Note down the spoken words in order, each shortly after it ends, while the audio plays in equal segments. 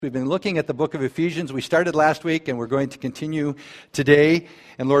We've been looking at the book of Ephesians. We started last week, and we're going to continue today,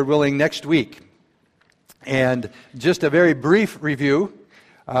 and Lord willing, next week. And just a very brief review.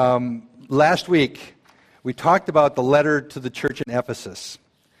 Last week, we talked about the letter to the church in Ephesus,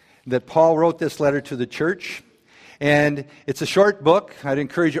 that Paul wrote this letter to the church. And it's a short book. I'd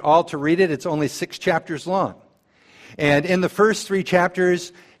encourage you all to read it. It's only 6 chapters long. And in the first 3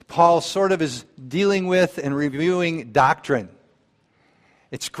 chapters, Paul sort of is dealing with and reviewing doctrine.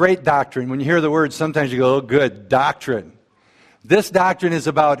 It's great doctrine. When you hear the word, sometimes you go, oh, good, doctrine. This doctrine is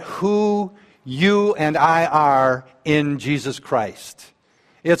about who you and I are in Jesus Christ.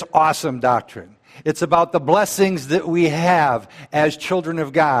 It's awesome doctrine. It's about the blessings that we have as children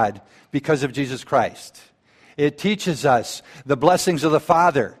of God because of Jesus Christ. It teaches us the blessings of the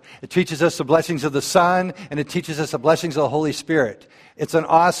Father. It teaches us the blessings of the Son, and it teaches us the blessings of the Holy Spirit. It's an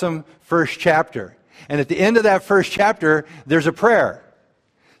awesome first chapter. And at the end of that first chapter, there's a prayer.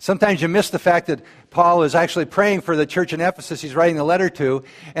 Sometimes you miss the fact that Paul is actually praying for the church in Ephesus he's writing the letter to.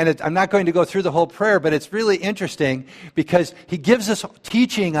 And I'm not going to go through the whole prayer, but it's really interesting because he gives us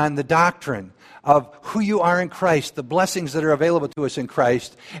teaching on the doctrine of who you are in Christ, the blessings that are available to us in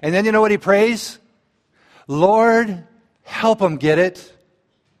Christ. And then you know what he prays? Lord, help them get it.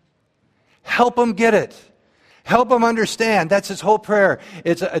 Help them get it. Help them understand. That's his whole prayer.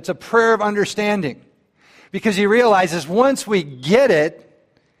 It's a prayer of understanding. Because he realizes once we get it,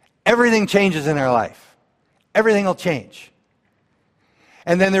 everything changes in our life. Everything will change.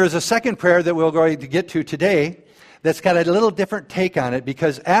 And then there is a second prayer that we're going to get to today that's got a little different take on it,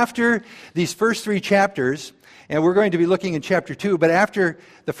 because after these first 3 chapters, and we're going to be looking in chapter 2, but after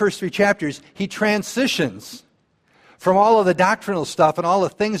the first 3 chapters, he transitions from all of the doctrinal stuff and all the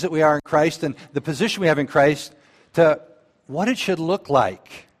things that we are in Christ and the position we have in Christ to what it should look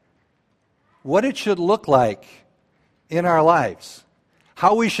like. What it should look like in our lives.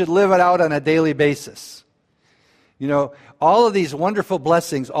 How we should live it out on a daily basis. You know, all of these wonderful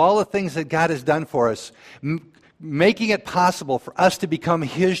blessings, all the things that God has done for us, making it possible for us to become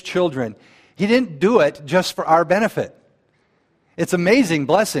His children. He didn't do it just for our benefit. It's amazing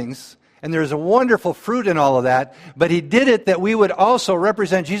blessings, and there's a wonderful fruit in all of that, but He did it that we would also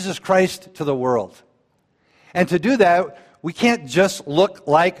represent Jesus Christ to the world. And to do that, we can't just look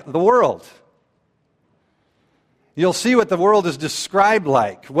like the world. You'll see what the world is described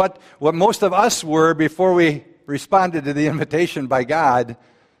like, what most of us were before we responded to the invitation by God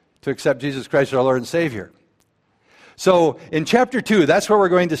to accept Jesus Christ as our Lord and Savior. So in chapter 2, that's where we're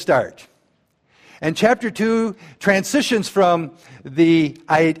going to start. And chapter 2 transitions from the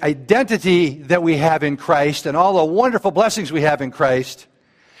identity that we have in Christ and all the wonderful blessings we have in Christ,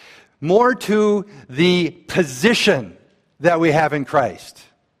 more to the position that we have in Christ.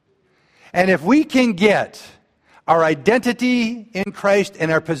 And if we can get our identity in Christ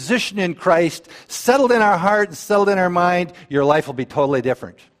and our position in Christ settled in our heart and settled in our mind, your life will be totally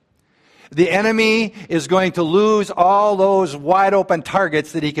different. The enemy is going to lose all those wide open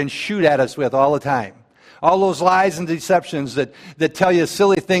targets that he can shoot at us with all the time. All those lies and deceptions that tell you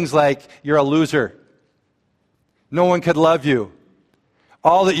silly things like you're a loser. No one could love you.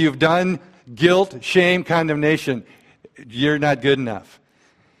 All that you've done, guilt, shame, condemnation, you're not good enough.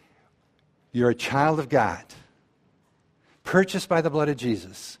 You're a child of God. Purchased by the blood of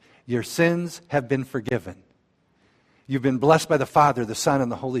Jesus. Your sins have been forgiven. You've been blessed by the Father, the Son,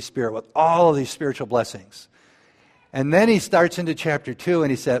 and the Holy Spirit with all of these spiritual blessings. And then he starts into chapter 2 and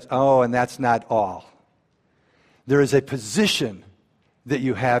he says, oh, and that's not all. There is a position that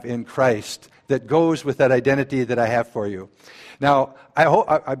you have in Christ that goes with that identity that I have for you. Now, I hope,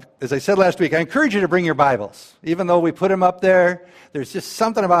 as I said last week, I encourage you to bring your Bibles. Even though we put them up there, there's just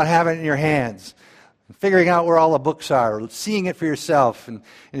something about having it in your hands. Figuring out where all the books are, seeing it for yourself. And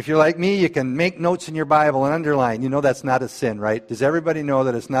if you're like me, you can make notes in your Bible and underline. You know that's not a sin, right? Does everybody know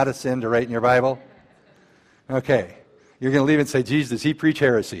that it's not a sin to write in your Bible? Okay. You're going to leave and say, geez, does he preach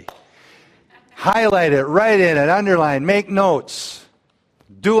heresy? Highlight it, write in it, underline, make notes.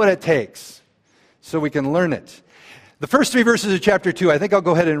 Do what it takes so we can learn it. The first 3 verses of chapter 2, I think I'll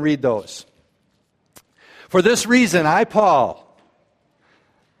go ahead and read those. For this reason, I, Paul...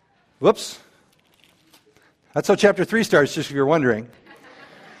 Whoops. That's how chapter 3 starts, just if you're wondering.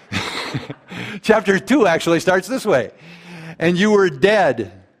 Chapter 2 actually starts this way. And you were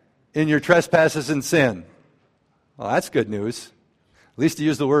dead in your trespasses and sin. Well, that's good news. At least to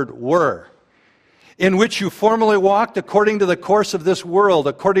use the word were. In which you formerly walked according to the course of this world,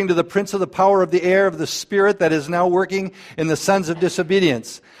 according to the prince of the power of the air, of the spirit that is now working in the sons of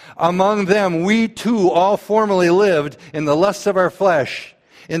disobedience. Among them we too all formerly lived in the lusts of our flesh,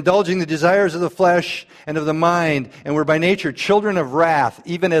 indulging the desires of the flesh and of the mind, and we're by nature children of wrath,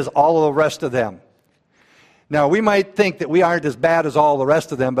 even as all of the rest of them. Now, we might think that we aren't as bad as all the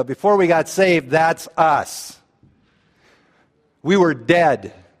rest of them, but before we got saved, that's us. We were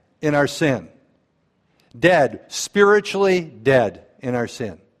dead in our sin. Dead, spiritually dead in our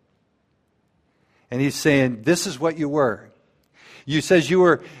sin. And he's saying, this is what you were. You says you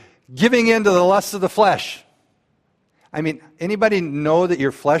were giving in to the lusts of the flesh. I mean, anybody know that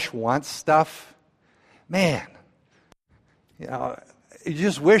your flesh wants stuff? Man, you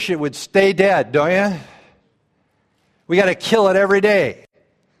just wish it would stay dead, don't you? We got to kill it every day.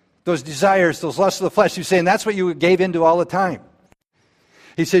 Those desires, those lusts of the flesh. He's saying that's what you gave into all the time.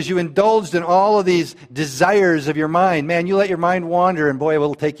 He says you indulged in all of these desires of your mind. Man, you let your mind wander, and boy, it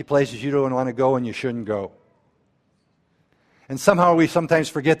will take you places you don't want to go and you shouldn't go. And somehow we sometimes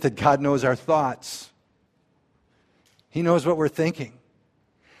forget that God knows our thoughts. He knows what we're thinking.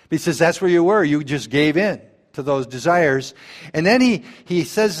 He says that's where you were. You just gave in to those desires. And then he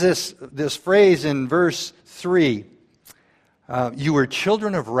says this phrase in verse 3. You were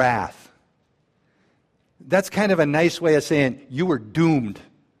children of wrath. That's kind of a nice way of saying you were doomed.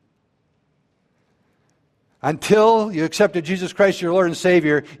 Until you accepted Jesus Christ, your Lord and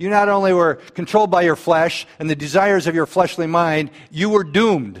Savior, you not only were controlled by your flesh and the desires of your fleshly mind, you were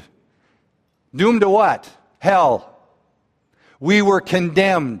doomed. Doomed to what? Hell. We were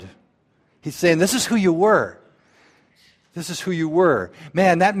condemned. He's saying, this is who you were. This is who you were.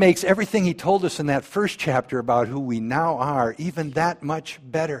 Man, that makes everything he told us in that first chapter about who we now are even that much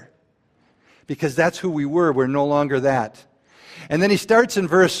better. Because that's who we were. We're no longer that. And then he starts in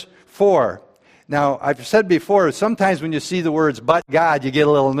verse 4. Now, I've said before, sometimes when you see the words, but God, you get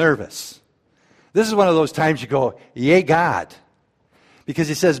a little nervous. This is one of those times you go, yea, God. Because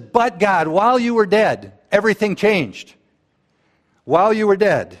he says, but God, while you were dead, everything changed. While you were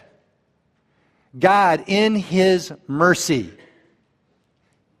dead, God, in his mercy,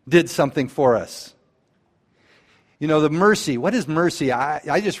 did something for us. You know, the mercy, what is mercy?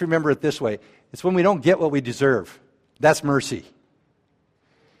 I just remember it this way. It's when we don't get what we deserve. That's mercy.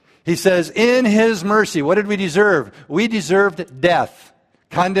 He says, in his mercy, what did we deserve? We deserved death,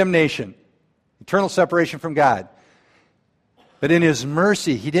 condemnation, eternal separation from God. But in his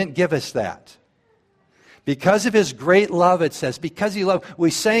mercy, he didn't give us that. Because of his great love, it says, because he loved, we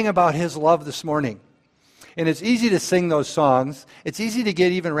sang about his love this morning. And it's easy to sing those songs. It's easy to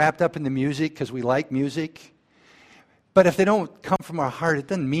get even wrapped up in the music because we like music. But if they don't come from our heart, it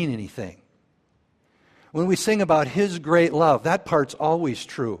doesn't mean anything. When we sing about his great love, that part's always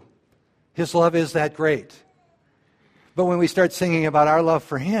true. His love is that great. But when we start singing about our love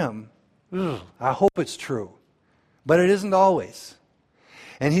for him, I hope it's true. But it isn't always.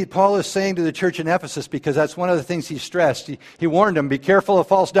 And Paul is saying to the church in Ephesus, because that's one of the things he stressed. He warned them, be careful of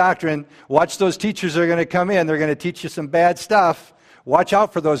false doctrine. Watch those teachers that are going to come in. They're going to teach you some bad stuff. Watch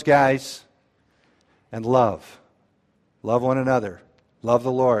out for those guys. And love. Love one another. Love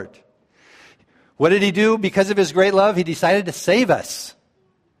the Lord. What did he do? Because of his great love, he decided to save us.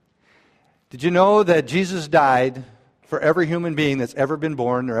 Did you know that Jesus died for every human being that's ever been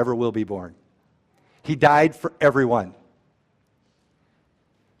born or ever will be born? He died for everyone.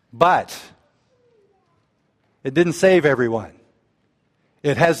 But it didn't save everyone.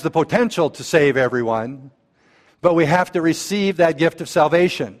 It has the potential to save everyone, but we have to receive that gift of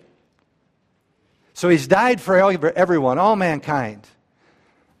salvation. So he's died for everyone, all mankind,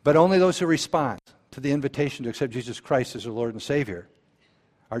 but only those who respond to the invitation to accept Jesus Christ as their Lord and Savior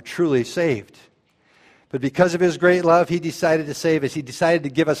are truly saved. But because of his great love, he decided to save us. He decided to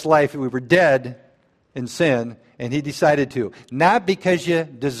give us life. We were dead in sin, and he decided to. Not because you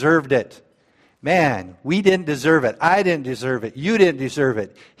deserved it. Man, we didn't deserve it. I didn't deserve it. You didn't deserve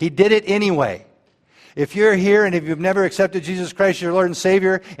it. He did it anyway. If you're here and if you've never accepted Jesus Christ as your Lord and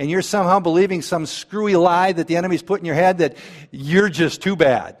Savior, and you're somehow believing some screwy lie that the enemy's put in your head that you're just too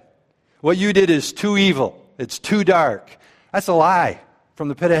bad. What you did is too evil. It's too dark. That's a lie from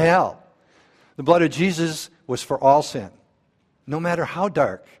the pit of hell. The blood of Jesus was for all sin, no matter how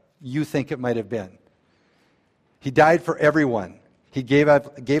dark you think it might have been. He died for everyone. He gave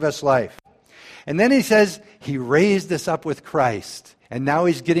us life. And then he says, he raised us up with Christ. And now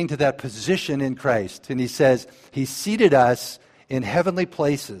he's getting to that position in Christ. And he says, he seated us in heavenly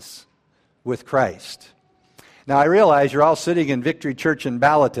places with Christ. Now I realize you're all sitting in Victory Church in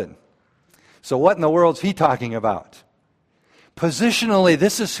Ballatin. So what in the world's he talking about? Positionally,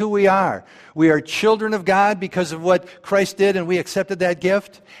 this is who we are. We are children of God because of what Christ did, and we accepted that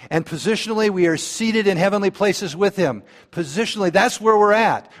gift. And positionally, we are seated in heavenly places with him. Positionally, that's where we're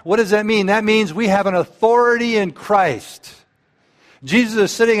at. What does that mean? That means we have an authority in Christ. Jesus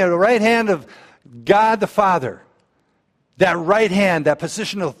is sitting at the right hand of God the Father. That right hand, that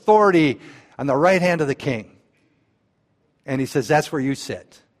position of authority on the right hand of the King. And he says, that's where you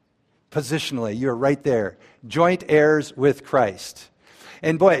sit. Positionally, you're right there. Joint heirs with Christ.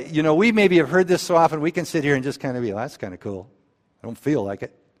 And boy, we maybe have heard this so often, we can sit here and just kind of be, well, that's kind of cool. I don't feel like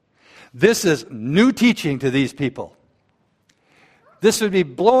it. This is new teaching to these people. This would be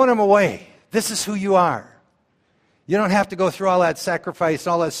blowing them away. This is who you are. You don't have to go through all that sacrifice,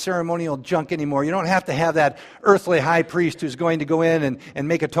 all that ceremonial junk anymore. You don't have to have that earthly high priest who's going to go in and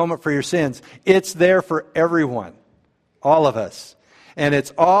make atonement for your sins. It's there for everyone, all of us. And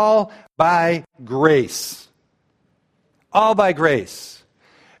it's all by grace. All by grace.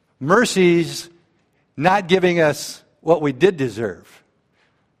 Mercy's not giving us what we did deserve.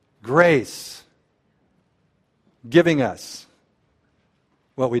 Grace giving us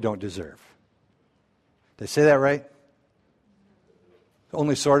what we don't deserve. Did I say that right?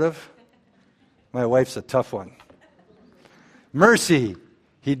 Only sort of? My wife's a tough one. Mercy,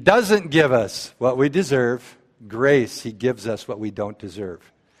 He doesn't give us what we deserve. Grace, He gives us what we don't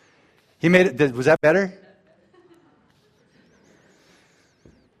deserve. He made it, was that better?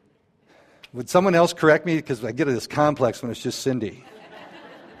 Would someone else correct me? Because I get this complex when it's just Cindy.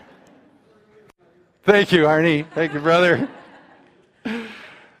 Thank you, Arnie. Thank you, brother. And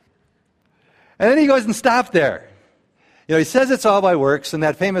then he goes and stops there. He says it's all by works, and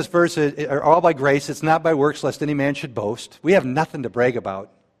that famous verse, all by grace, it's not by works, lest any man should boast. We have nothing to brag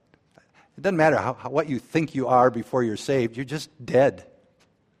about. It doesn't matter what you think you are before you're saved. You're just dead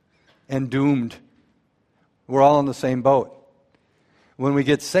and doomed. We're all in the same boat. When we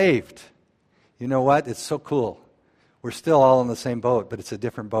get saved, you know what? It's so cool. We're still all in the same boat, but it's a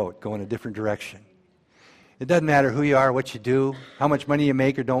different boat going a different direction. It doesn't matter who you are, what you do, how much money you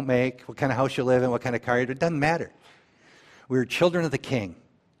make or don't make, what kind of house you live in, what kind of car you do. It doesn't matter. We're children of the King,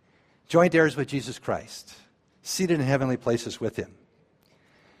 joint heirs with Jesus Christ, seated in heavenly places with Him.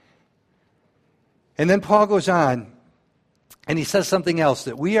 And then Paul goes on, and he says something else,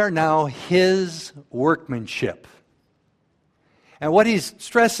 that we are now His workmanship. And what he's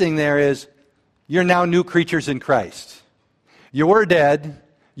stressing there is, you're now new creatures in Christ. You were dead,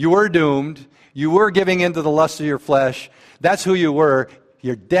 you were doomed, you were giving into the lust of your flesh. That's who you were.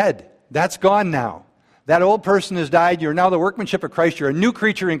 You're dead. That's gone now. That old person has died. You're now the workmanship of Christ. You're a new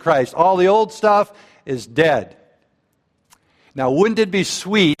creature in Christ. All the old stuff is dead. Now, wouldn't it be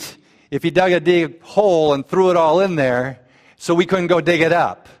sweet if He dug a deep hole and threw it all in there so we couldn't go dig it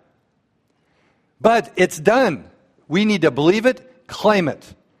up? But it's done. We need to believe it, claim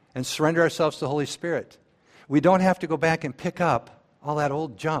it, and surrender ourselves to the Holy Spirit. We don't have to go back and pick up all that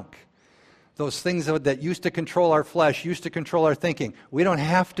old junk. Those things that used to control our flesh, used to control our thinking. We don't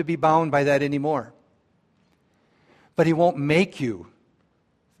have to be bound by that anymore. But He won't make you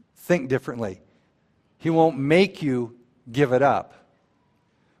think differently. He won't make you give it up.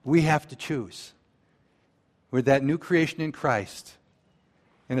 We have to choose. We're that new creation in Christ.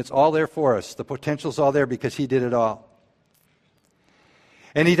 And it's all there for us. The potential's all there because He did it all.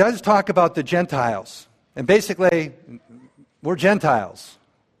 And he does talk about the Gentiles. And basically, we're Gentiles.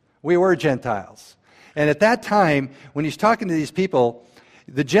 We were Gentiles. And at that time, when he's talking to these people,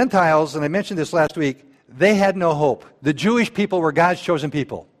 the Gentiles, and I mentioned this last week, they had no hope. The Jewish people were God's chosen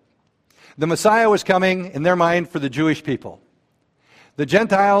people. The Messiah was coming, in their mind, for the Jewish people. The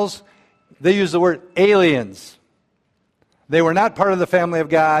Gentiles, they use the word aliens. They were not part of the family of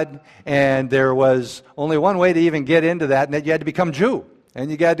God, and there was only one way to even get into that, and that you had to become Jew. And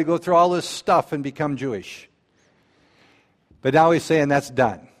you had to go through all this stuff and become Jewish. But now he's saying that's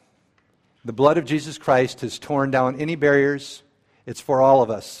done. The blood of Jesus Christ has torn down any barriers. It's for all of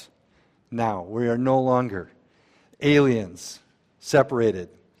us now. We are no longer aliens, separated.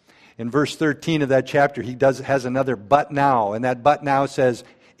 In verse 13 of that chapter, he has another but now. And that but now says,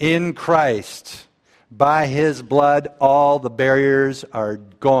 in Christ, by His blood, all the barriers are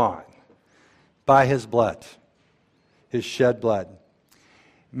gone. By His blood, His shed blood.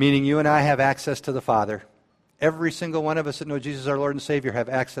 Meaning you and I have access to the Father. Every single one of us that know Jesus our Lord and Savior have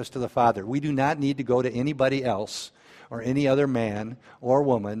access to the Father. We do not need to go to anybody else or any other man or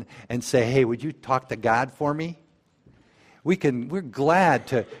woman and say, hey, would you talk to God for me? We're glad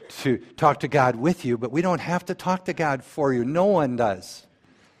to talk to God with you, but we don't have to talk to God for you. No one does.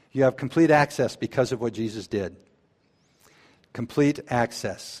 You have complete access because of what Jesus did. Complete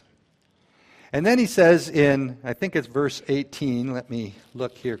access. And then he says in, I think it's verse 18, let me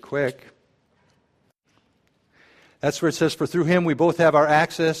look here quick. That's where it says, for through Him we both have our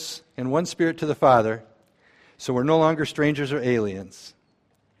access in one Spirit to the Father, so we're no longer strangers or aliens.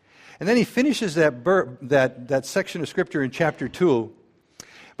 And then he finishes that section of Scripture in chapter 2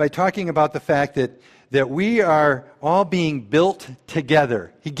 by talking about the fact that we are all being built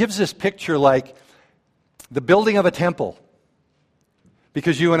together. He gives this picture like the building of a temple,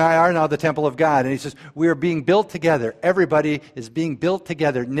 because you and I are now the temple of God. And he says, we are being built together. Everybody is being built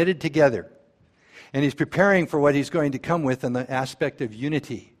together, knitted together. And he's preparing for what he's going to come with in the aspect of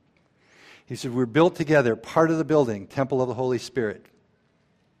unity. He said, we're built together, part of the building, temple of the Holy Spirit.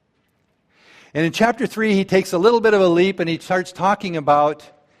 And in chapter 3, he takes a little bit of a leap and he starts talking about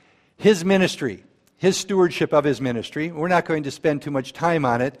his ministry, his stewardship of his ministry. We're not going to spend too much time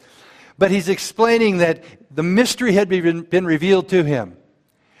on it, but he's explaining that the mystery had been revealed to him.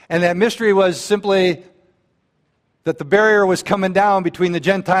 And that mystery was simply that the barrier was coming down between the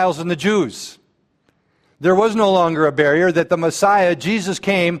Gentiles and the Jews. There was no longer a barrier, that the Messiah, Jesus,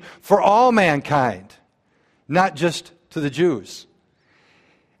 came for all mankind, not just to the Jews.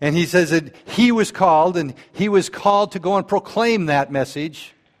 And he says that he was called to go and proclaim that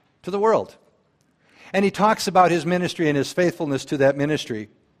message to the world. And he talks about his ministry and his faithfulness to that ministry.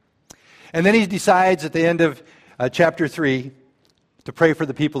 And then he decides at the end of chapter 3 to pray for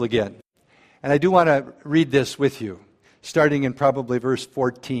the people again. And I do want to read this with you, starting in probably verse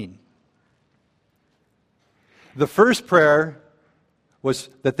 14. The first prayer was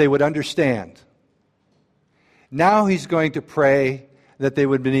that they would understand. Now he's going to pray that they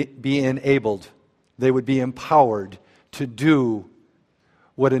would be enabled, they would be empowered to do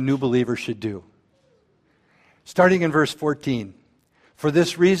what a new believer should do. Starting in verse 14. For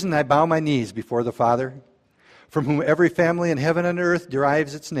this reason I bow my knees before the Father, from whom every family in heaven and earth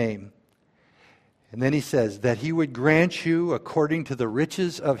derives its name. And then he says, that he would grant you, according to the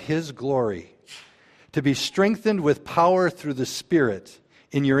riches of his glory, to be strengthened with power through the Spirit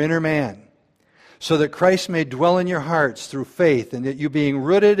in your inner man, so that Christ may dwell in your hearts through faith, and that you, being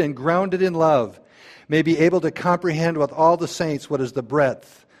rooted and grounded in love, may be able to comprehend with all the saints what is the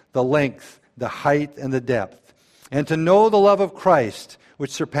breadth, the length, the height, and the depth, and to know the love of Christ, which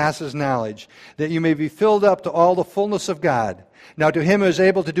surpasses knowledge, that you may be filled up to all the fullness of God. Now to him who is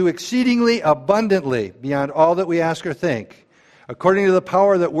able to do exceedingly abundantly beyond all that we ask or think, according to the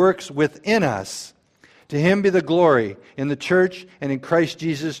power that works within us, to him be the glory in the church and in Christ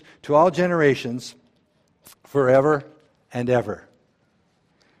Jesus to all generations, forever and ever.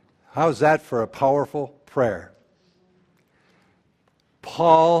 How's that for a powerful prayer?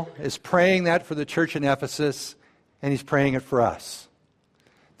 Paul is praying that for the church in Ephesus, and he's praying it for us.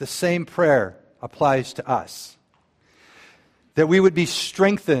 The same prayer applies to us. That we would be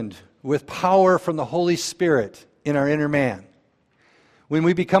strengthened with power from the Holy Spirit in our inner man. When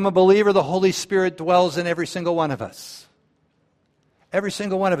we become a believer, the Holy Spirit dwells in every single one of us. Every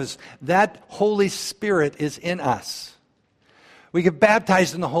single one of us. That Holy Spirit is in us. We get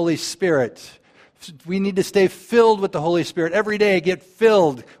baptized in the Holy Spirit. We need to stay filled with the Holy Spirit. Every day get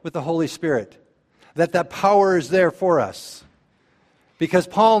filled with the Holy Spirit. That power is there for us. Because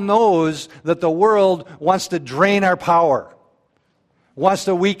Paul knows that the world wants to drain our power. Wants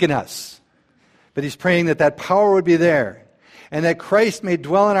to weaken us. But he's praying that power would be there. And that Christ may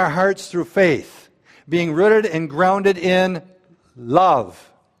dwell in our hearts through faith, being rooted and grounded in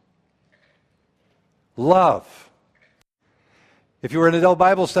love. Love. If you were in adult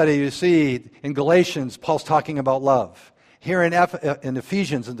Bible study, you see in Galatians, Paul's talking about love. Here in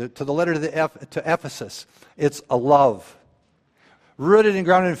Ephesians, to the letter to Ephesus, it's a love. Rooted and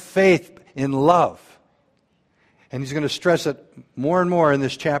grounded in faith, in love. And he's going to stress it more and more in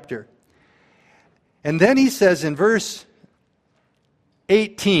this chapter. And then he says in verse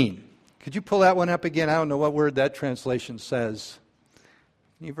 18. Could you pull that one up again? I don't know what word that translation says.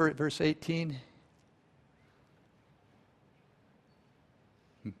 Can you verse 18?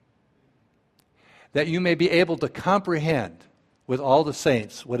 That you may be able to comprehend with all the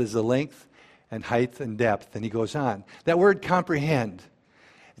saints what is the length and height and depth. And he goes on. That word comprehend,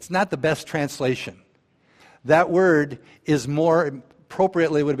 it's not the best translation. That word is more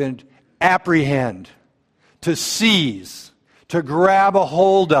appropriately would have been apprehend, to seize, to grab a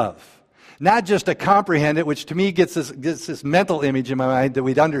hold of. Not just to comprehend it, which to me gets this mental image in my mind that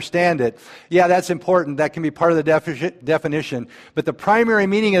we'd understand it. Yeah, that's important. That can be part of the definition. But the primary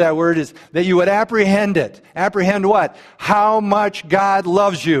meaning of that word is that you would apprehend it. Apprehend what? How much God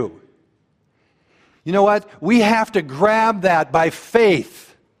loves you. You know what? We have to grab that by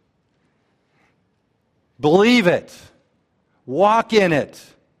faith. Believe it. Walk in it.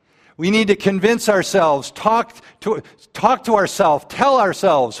 We need to convince ourselves, talk to ourselves, tell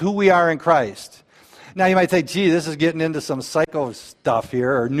ourselves who we are in Christ. Now you might think, gee, this is getting into some psycho stuff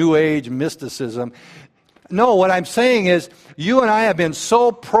here, or New Age mysticism. No, what I'm saying is, you and I have been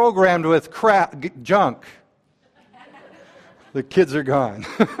so programmed with junk. The kids are gone.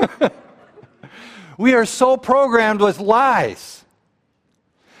 We are so programmed with lies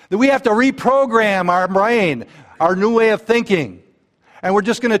that we have to reprogram our brain, our new way of thinking. And we're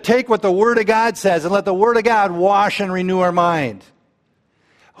just going to take what the Word of God says and let the Word of God wash and renew our mind.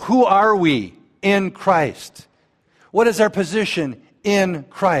 Who are we in Christ? What is our position in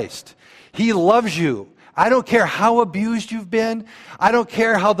Christ? He loves you. I don't care how abused you've been. I don't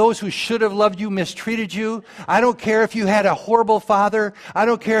care how those who should have loved you mistreated you. I don't care if you had a horrible father. I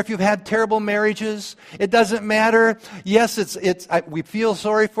don't care if you've had terrible marriages. It doesn't matter. Yes, we feel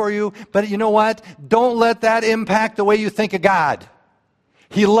sorry for you, but you know what? Don't let that impact the way you think of God.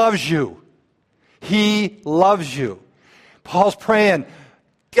 He loves you. He loves you. Paul's praying,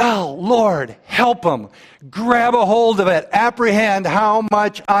 oh, Lord, help him. Grab a hold of it. Apprehend how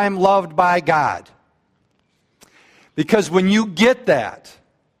much I'm loved by God. Because when you get that,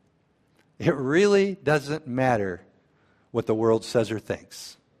 it really doesn't matter what the world says or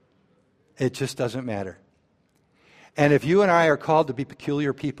thinks. It just doesn't matter. And if you and I are called to be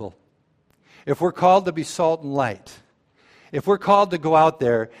peculiar people, if we're called to be salt and light, if we're called to go out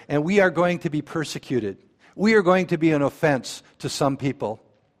there and we are going to be persecuted, we are going to be an offense to some people.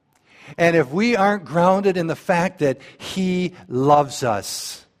 And if we aren't grounded in the fact that He loves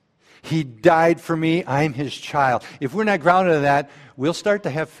us, He died for me, I'm His child. If we're not grounded in that, we'll start to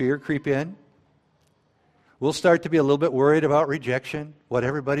have fear creep in. We'll start to be a little bit worried about rejection, what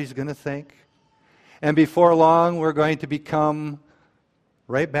everybody's going to think. And before long, we're going to become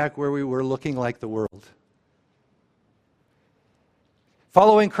right back where we were, looking like the world.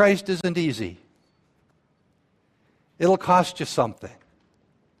 Following Christ isn't easy. It'll cost you something.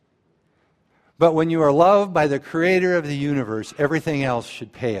 But when you are loved by the Creator of the universe, everything else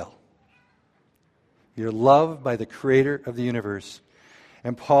should pale. You're loved by the Creator of the universe.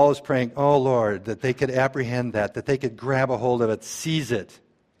 And Paul is praying, oh Lord, that they could apprehend that they could grab a hold of it, seize it.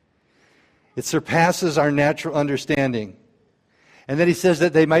 It surpasses our natural understanding. And then he says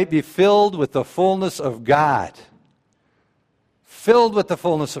that they might be filled with the fullness of God. Filled with the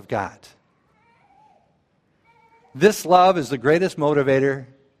fullness of God. This love is the greatest motivator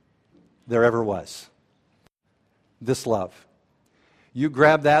there ever was. This love. You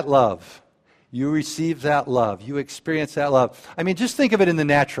grab that love. You receive that love. You experience that love. I mean, just think of it in the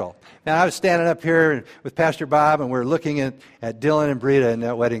natural. Now, I was standing up here with Pastor Bob, and we're looking at Dylan and Brita in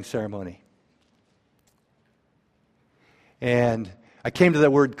that wedding ceremony. And I came to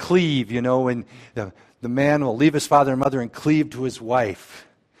that word cleave, when the man will leave his father and mother and cleave to his wife,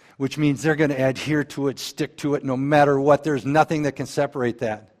 which means they're going to adhere to it, stick to it, no matter what. There's nothing that can separate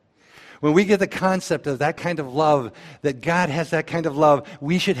that. When we get the concept of that kind of love, that God has that kind of love,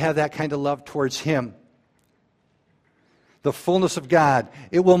 we should have that kind of love towards Him. The fullness of God,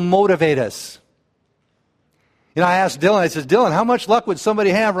 it will motivate us. I asked Dylan, I said, Dylan, how much luck would somebody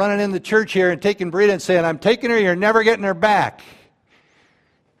have running in the church here and taking Brita and saying, I'm taking her, you're never getting her back?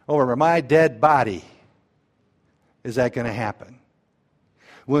 Over my dead body. Is that going to happen?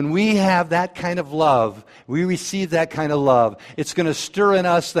 When we have that kind of love, we receive that kind of love, it's going to stir in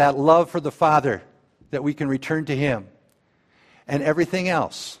us that love for the Father that we can return to Him. And everything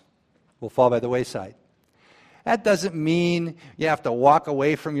else will fall by the wayside. That doesn't mean you have to walk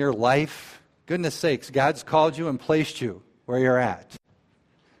away from your life. Goodness sakes, God's called you and placed you where you're at.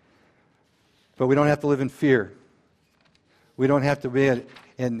 But we don't have to live in fear. We don't have to be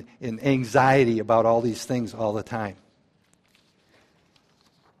in anxiety about all these things all the time.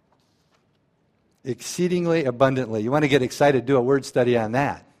 Exceedingly abundantly. You want to get excited, do a word study on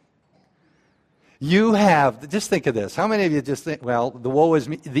that. You have, just think of this. How many of you just think, well, the woe is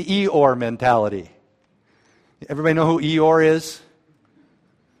me, the Eeyore mentality. Everybody know who Eeyore is?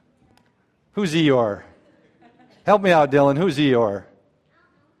 Who's Eeyore? Help me out, Dylan. Who's Eeyore?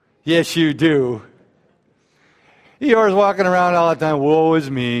 Yes, you do. Eeyore's walking around all the time, woe is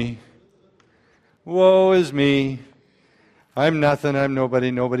me. Woe is me. I'm nothing, I'm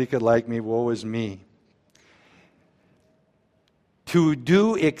nobody could like me, woe is me. To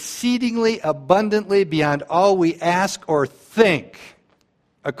do exceedingly abundantly beyond all we ask or think,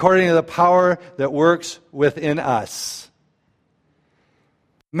 according to the power that works within us.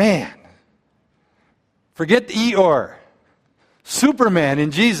 Man, forget the Eeyore. Superman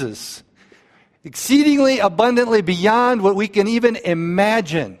in Jesus. Exceedingly abundantly beyond what we can even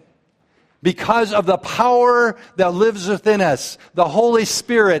imagine. Because of the power that lives within us, the Holy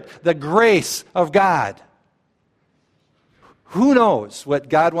Spirit, the grace of God. Who knows what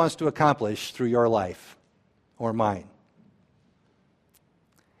God wants to accomplish through your life or mine?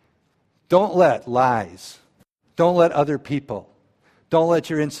 Don't let lies, don't let other people, don't let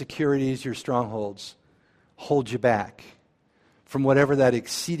your insecurities, your strongholds hold you back from whatever that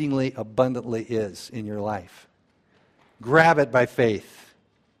exceedingly abundantly is in your life. Grab it by faith.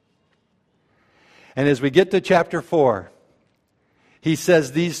 And as we get to chapter 4, he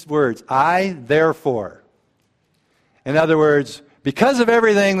says these words, I therefore. In other words, because of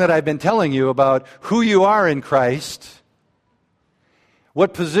everything that I've been telling you about who you are in Christ,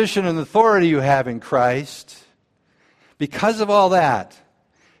 what position and authority you have in Christ, because of all that,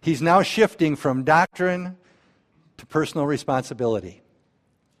 he's now shifting from doctrine to personal responsibility.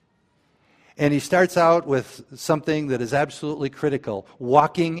 And he starts out with something that is absolutely critical,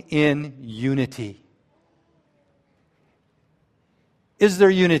 walking in unity. Is there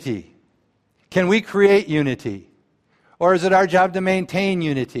unity? Can we create unity? Or is it our job to maintain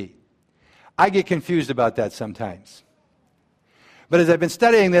unity? I get confused about that sometimes. But as I've been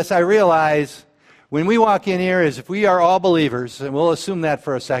studying this, I realize when we walk in here, as if we are all believers, and we'll assume that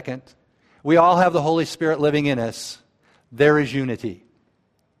for a second, we all have the Holy Spirit living in us, there is unity.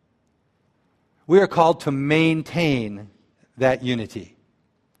 We are called to maintain that unity.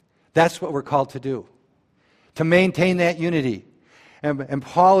 That's what we're called to do, to maintain that unity. And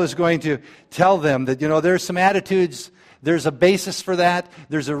Paul is going to tell them that, there's some attitudes, there's a basis for that,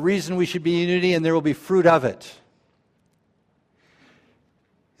 there's a reason we should be in unity, and there will be fruit of it.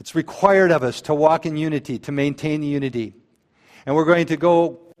 It's required of us to walk in unity, to maintain the unity. And we're going to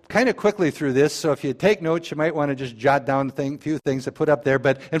go kind of quickly through this, so if you take notes, you might want to just jot down a few things to put up there.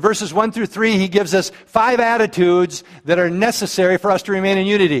 But in verses 1 through 3, he gives us 5 attitudes that are necessary for us to remain in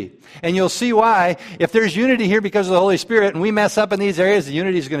unity. And you'll see why. If there's unity here because of the Holy Spirit, and we mess up in these areas, the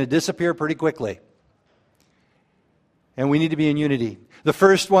unity is going to disappear pretty quickly. And we need to be in unity. The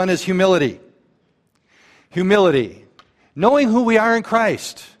first one is humility. Humility. Knowing who we are in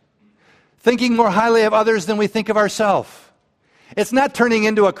Christ. Thinking more highly of others than we think of ourselves. It's not turning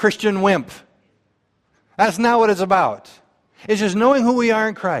into a Christian wimp. That's not what it's about. It's just knowing who we are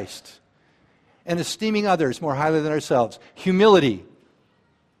in Christ and esteeming others more highly than ourselves. Humility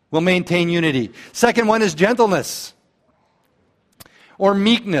will maintain unity. Second one is gentleness or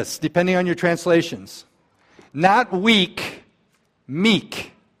meekness, depending on your translations. Not weak,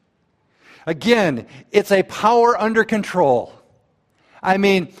 meek. Again, it's a power under control. I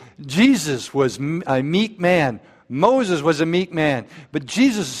mean, Jesus was a meek man. Moses was a meek man. But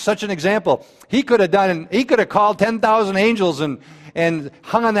Jesus is such an example. He could have called 10,000 angels and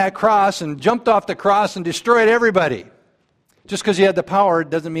hung on that cross and jumped off the cross and destroyed everybody. Just because he had the power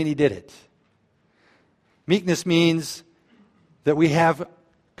doesn't mean he did it. Meekness means that we have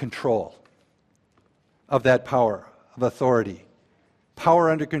control of that power, of authority. Power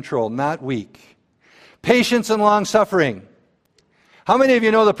under control, not weak. Patience and long-suffering. How many of you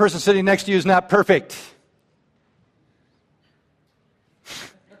know the person sitting next to you is not perfect?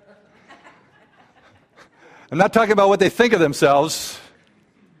 I'm not talking about what they think of themselves.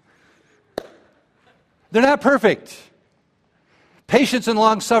 They're not perfect. Patience and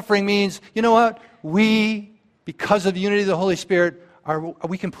long-suffering means, you know what? We, because of the unity of the Holy Spirit,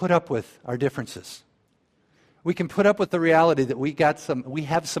 we can put up with our differences. We can put up with the reality that we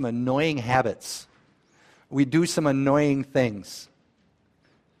have some annoying habits. We do some annoying things.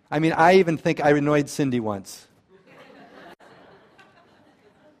 I mean, I even think I annoyed Cindy once.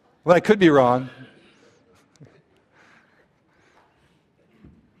 But I could be wrong.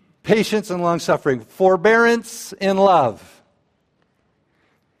 Patience and long-suffering. Forbearance and love.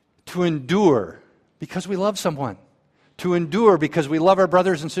 To endure because we love someone. To endure because we love our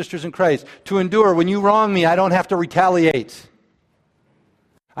brothers and sisters in Christ. To endure when you wrong me, I don't have to retaliate.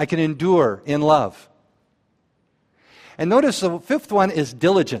 I can endure in love. And notice the fifth one is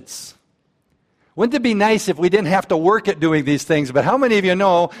diligence. Wouldn't it be nice if we didn't have to work at doing these things? But how many of you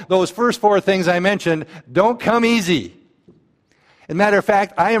know those first 4 things I mentioned don't come easy? As a matter of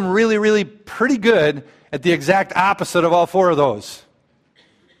fact, I am really, really pretty good at the exact opposite of all 4 of those.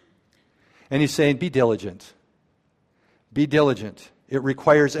 And he's saying, be diligent. Be diligent. It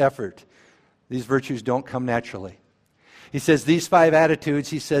requires effort. These virtues don't come naturally. He says these 5 attitudes,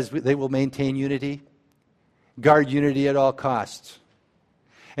 he says they will maintain unity. Guard unity at all costs.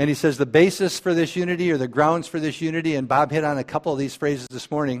 And he says the basis for this unity or the grounds for this unity, and Bob hit on a couple of these phrases this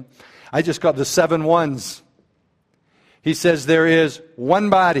morning. I just call the 7 ones. He says there is one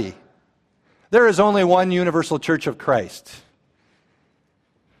body. There is only one universal church of Christ.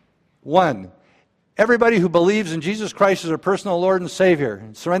 One. Everybody who believes in Jesus Christ as their personal Lord and Savior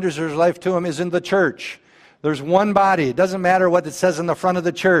and surrenders their life to Him is in the church. There's one body. It doesn't matter what it says in the front of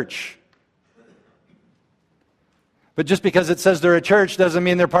the church. But just because it says they're a church doesn't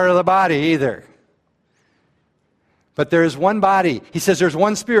mean they're part of the body either. But there is one body. He says there's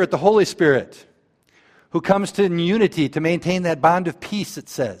one Spirit, the Holy Spirit, who comes to in unity to maintain that bond of peace, it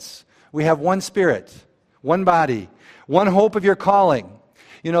says. We have one Spirit, one body, one hope of your calling.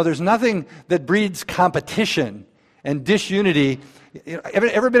 You know, there's nothing that breeds competition and disunity. You know,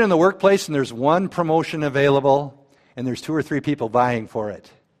 ever been in the workplace and there's one promotion available and there's 2 or 3 people vying for it?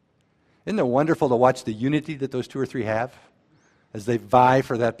 Isn't it wonderful to watch the unity that those 2 or 3 have as they vie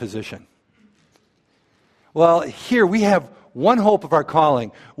for that position? Well, here we have one hope of our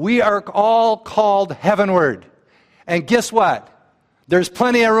calling. We are all called heavenward. And guess what? There's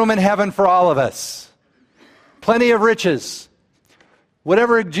plenty of room in heaven for all of us. Plenty of riches.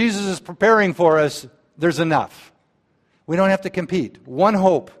 Whatever Jesus is preparing for us, there's enough. We don't have to compete. One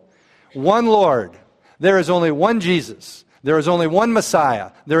hope, one Lord. There is only one Jesus. There is only one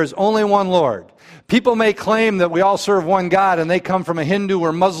Messiah. There is only one Lord. People may claim that we all serve one God and they come from a Hindu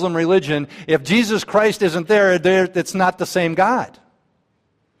or Muslim religion. If Jesus Christ isn't there, it's not the same God.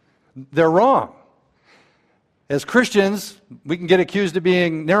 They're wrong. As Christians, we can get accused of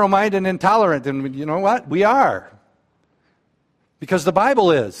being narrow-minded and intolerant, and you know what? We are. Because the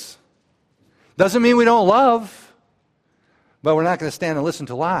Bible is. Doesn't mean we don't love, but we're not going to stand and listen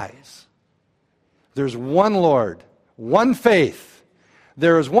to lies. There's one Lord, one faith.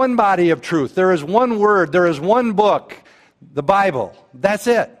 There is one body of truth. There is one word. There is one book, the Bible. That's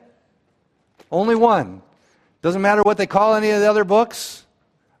it. Only one. Doesn't matter what they call any of the other books.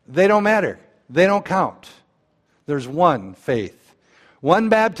 They don't matter. They don't count. There's one faith. One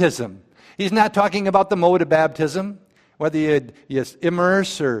baptism. He's not talking about the mode of baptism, whether you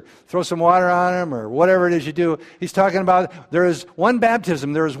immerse or throw some water on them or whatever it is you do. He's talking about there is one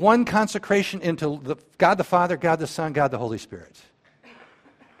baptism. There is one consecration into God the Father, God the Son, God the Holy Spirit.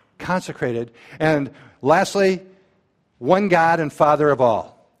 Consecrated. And lastly, one God and Father of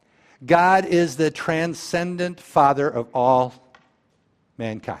all. God is the transcendent Father of all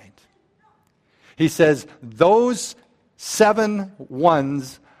mankind. He says those 7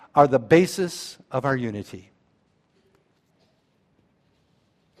 ones are the basis of our unity.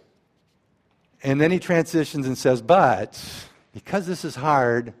 And then he transitions and says, but because this is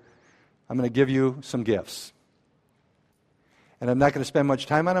hard, I'm going to give you some gifts. And I'm not going to spend much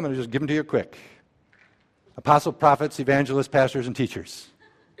time on them. I'm going to just give them to you quick. Apostle, prophets, evangelists, pastors, and teachers.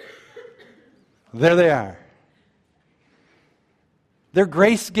 There they are. They're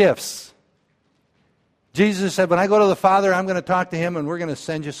grace gifts. Jesus said, when I go to the Father, I'm going to talk to him and we're going to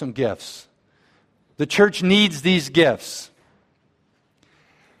send you some gifts. The church needs these gifts.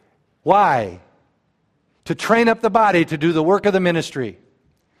 Why? To train up the body to do the work of the ministry.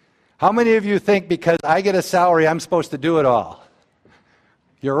 How many of you think because I get a salary, I'm supposed to do it all?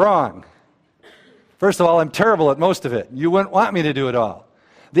 You're wrong. First of all, I'm terrible at most of it. You wouldn't want me to do it all.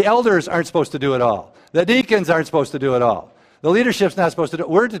 The elders aren't supposed to do it all. The deacons aren't supposed to do it all. The leadership's not supposed to do it.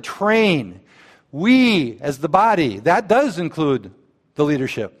 We're to train. We, as the body, that does include the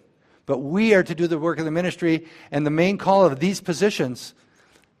leadership. But we are to do the work of the ministry, and the main call of these positions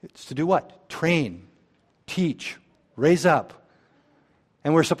is to do what? Train, teach, raise up.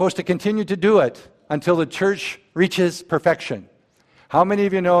 And we're supposed to continue to do it until the church reaches perfection. How many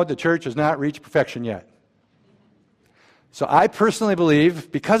of you know the church has not reached perfection yet? So I personally believe,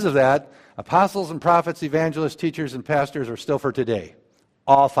 because of that, apostles and prophets, evangelists, teachers, and pastors are still for today.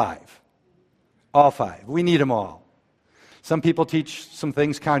 All 5. All 5. We need them all. Some people teach some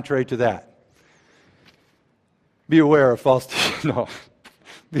things contrary to that. Beware of false teachers. No.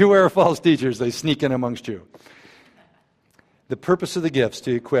 Beware of false teachers. They sneak in amongst you. The purpose of the gifts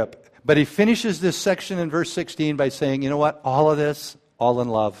to equip. But he finishes this section in verse 16 by saying, you know what? All of this, all in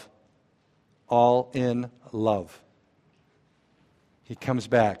love. All in love. He comes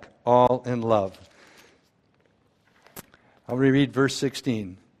back, all in love. I'll reread verse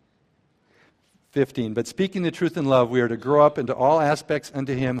 16. 15, but speaking the truth in love, we are to grow up into all aspects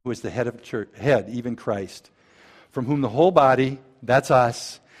unto him who is the head of the church, head, even Christ, from whom the whole body, that's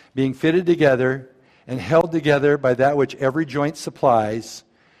us, being fitted together and held together by that which every joint supplies,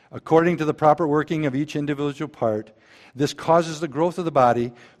 according to the proper working of each individual part, this causes the growth of the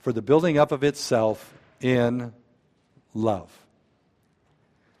body for the building up of itself in love.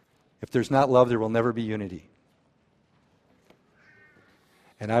 If there's not love, there will never be unity.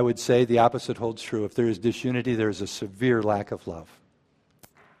 And I would say the opposite holds true. If there is disunity, there is a severe lack of love.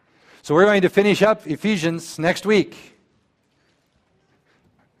 So we're going to finish up Ephesians next week.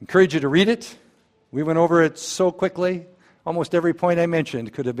 Encourage you to read it. We went over it so quickly. Almost every point I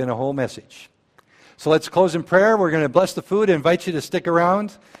mentioned could have been a whole message. So let's close in prayer. We're going to bless the food and invite you to stick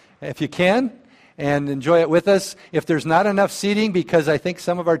around if you can. and enjoy it with us. If there's not enough seating, because I think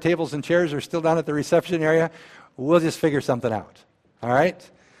some of our tables and chairs are still down at the reception area, we'll just figure something out. All right?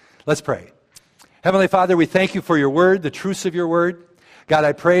 Let's pray. Heavenly Father, we thank you for your word, the truths of your word. God,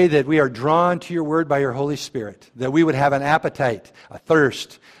 I pray that we are drawn to your word by your Holy Spirit, that we would have an appetite, a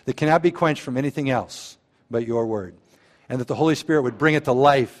thirst that cannot be quenched from anything else but your word, and that the Holy Spirit would bring it to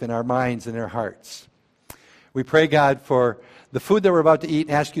life in our minds and our hearts. We pray, God, for the food that we're about to eat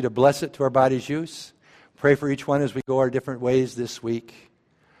and ask you to bless it to our body's use. Pray for each one as we go our different ways this week.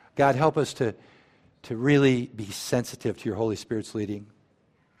 God, help us to really be sensitive to your Holy Spirit's leading.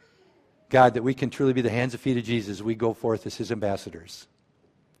 God, that we can truly be the hands and feet of Jesus as we go forth as his ambassadors.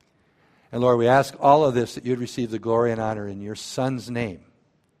 And Lord, we ask all of this that you'd receive the glory and honor in your Son's name.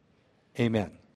 Amen.